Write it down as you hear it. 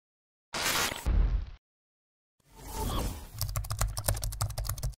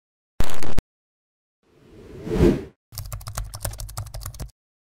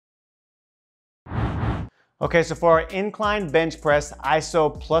Okay, so for our incline bench press,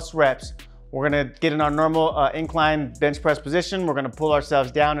 ISO plus reps, we're gonna get in our normal incline bench press position. We're gonna pull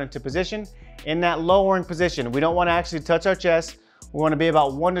ourselves down into position. In that lowering position, we don't wanna actually touch our chest. We wanna be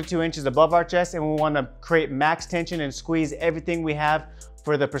about 1 to 2 inches above our chest, and we wanna create max tension and squeeze everything we have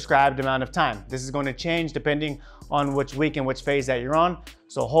for the prescribed amount of time. This is gonna change depending on which week and which phase that you're on.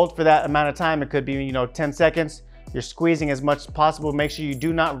 So hold for that amount of time. It could be 10 seconds. You're squeezing as much as possible. Make sure you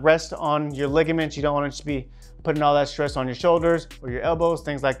do not rest on your ligaments. You don't want to just be putting all that stress on your shoulders or your elbows,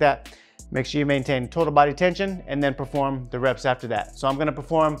 things like that. Make sure you maintain total body tension and then perform the reps after that. So I'm gonna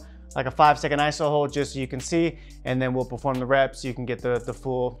perform like a 5-second ISO hold just so you can see, and then we'll perform the reps so you can get the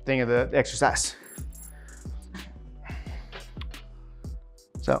full thing of the exercise.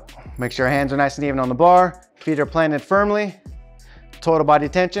 So make sure your hands are nice and even on the bar. Feet are planted firmly. Total body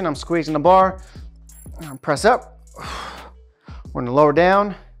tension. I'm squeezing the bar. Press up. We're gonna lower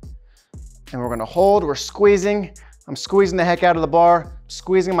down and we're gonna hold. We're squeezing. I'm squeezing the heck out of the bar,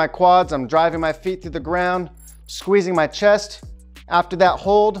 squeezing my quads. I'm driving my feet through the ground, squeezing my chest. After that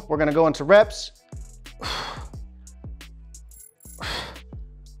hold, we're gonna go into reps.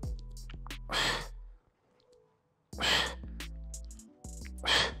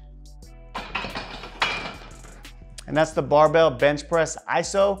 And that's the barbell bench press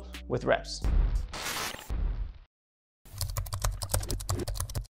ISO with reps.